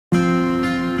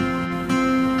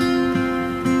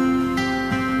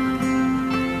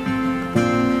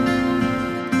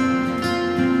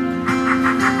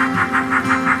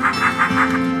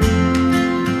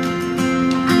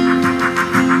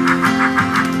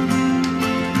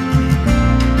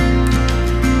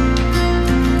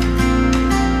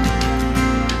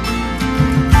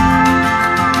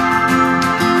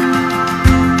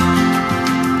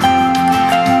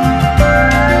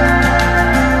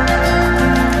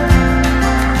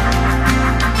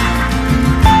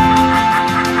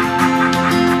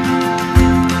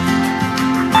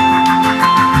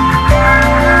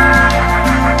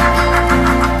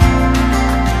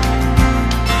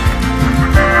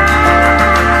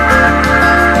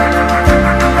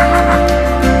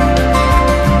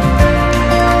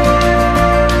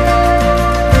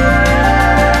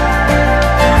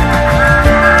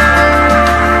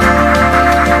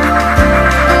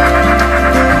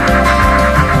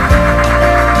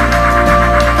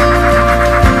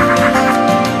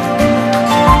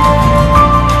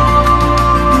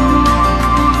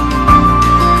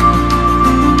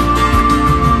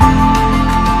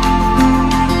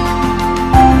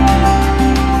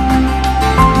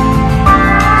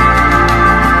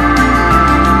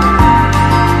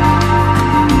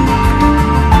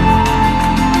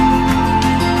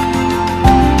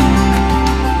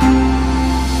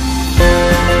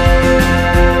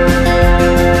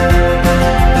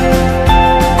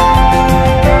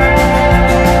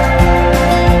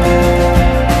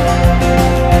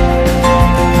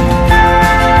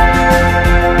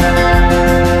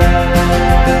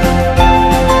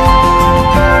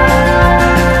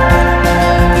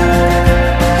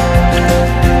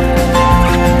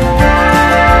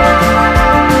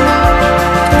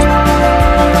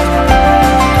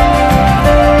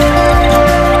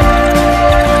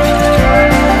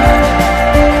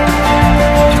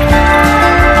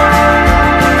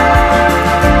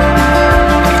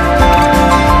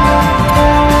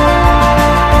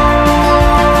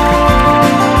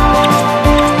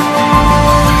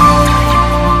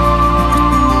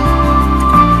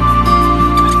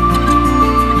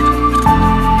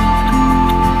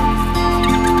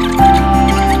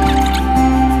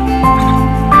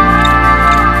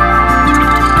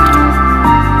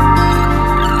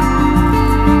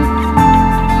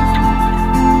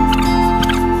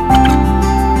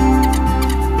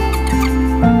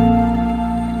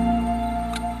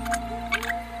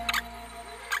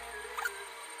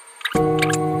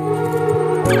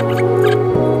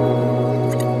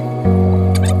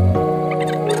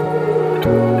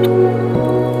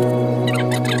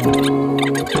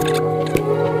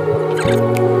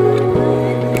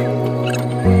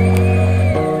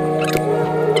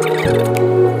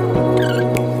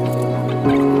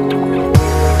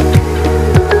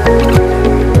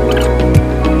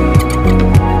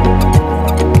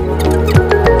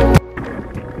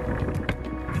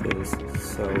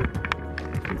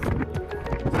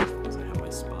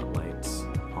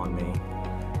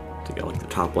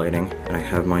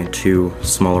two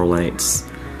smaller lights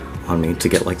on me to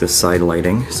get like the side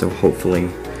lighting, so hopefully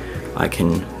I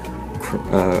can,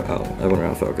 oh, I went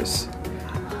out of focus.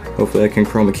 Hopefully I can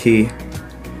chroma key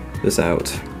this out.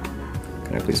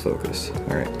 Can I please focus?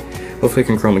 Alright. Hopefully I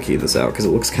can chroma key this out, because it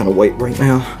looks kind of white right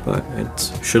now, but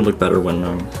it should look better when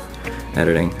I'm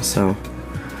editing, so.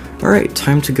 Alright,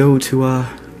 time to go to,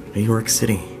 New York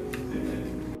City.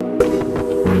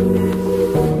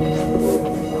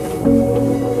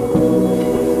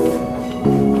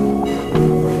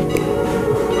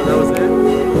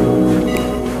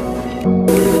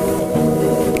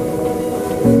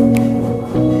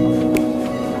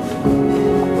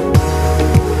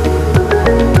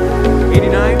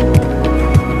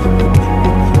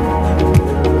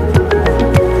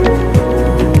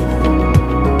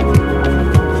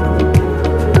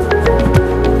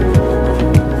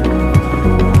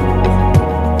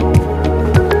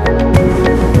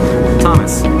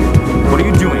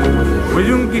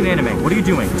 What are you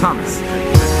doing, Thomas?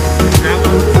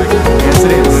 Yes,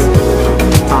 it is.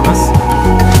 Thomas,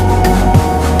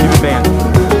 you've been banned.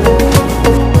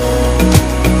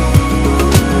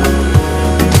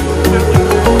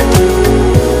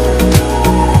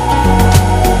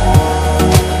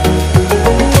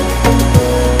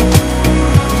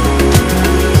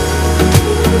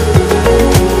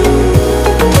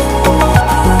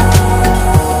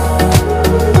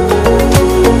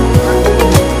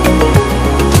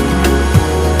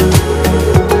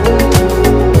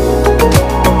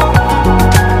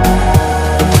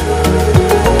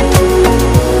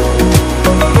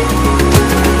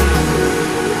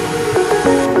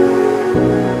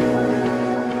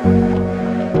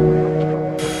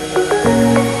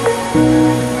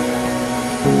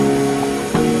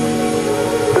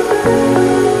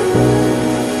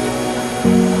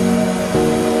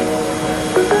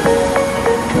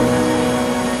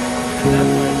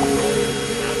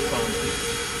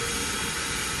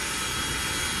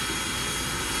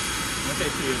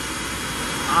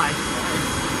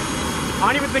 I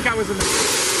don't even think I was in the...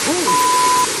 Holy...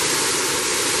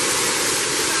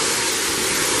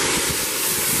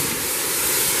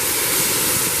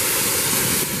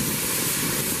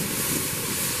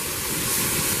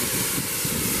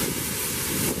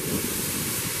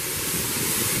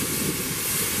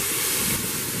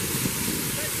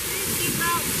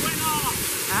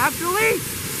 Actually?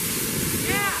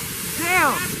 Yeah!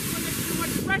 Damn! That's when there's too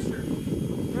much pressure.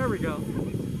 There we go.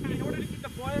 In order to keep the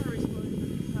boiler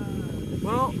exploded,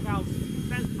 well, valves.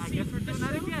 I guess we're doing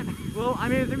that again. Well, I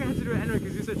mean, they're gonna have to do it anyway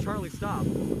because you said Charlie stop.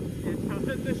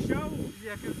 The show...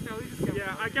 Yeah, because Charlie just kept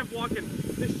I kept walking.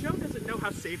 The show doesn't know how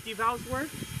safety valves work.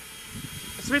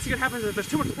 So basically what happens is if there's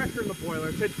too much pressure in the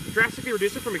boiler, to drastically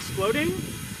reduce it from exploding,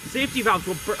 safety valves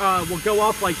will go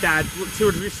off like that to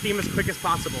reduce steam as quick as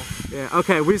possible. Yeah,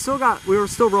 okay, we were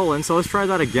still rolling, so let's try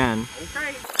that again.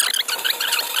 Okay.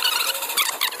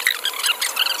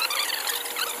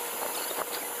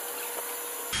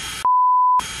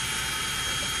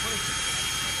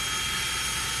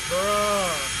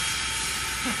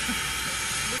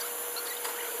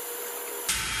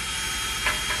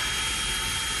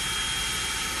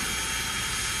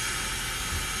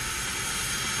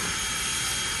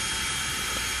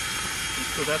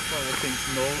 So that's why I think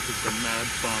Noel is the mad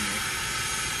bomber.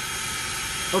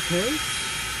 Okay.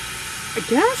 I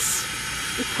guess?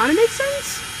 It kind of makes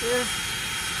sense? Yeah.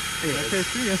 Anyways. Okay,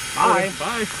 see ya. Bye.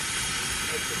 Bye.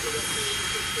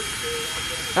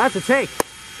 That's a take.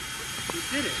 You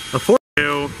did it. A 4.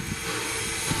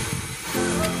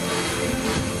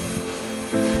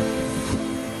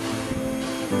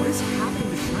 What is happening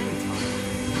to Chinatown?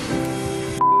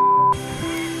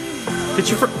 Did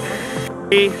you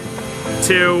 3,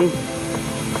 2,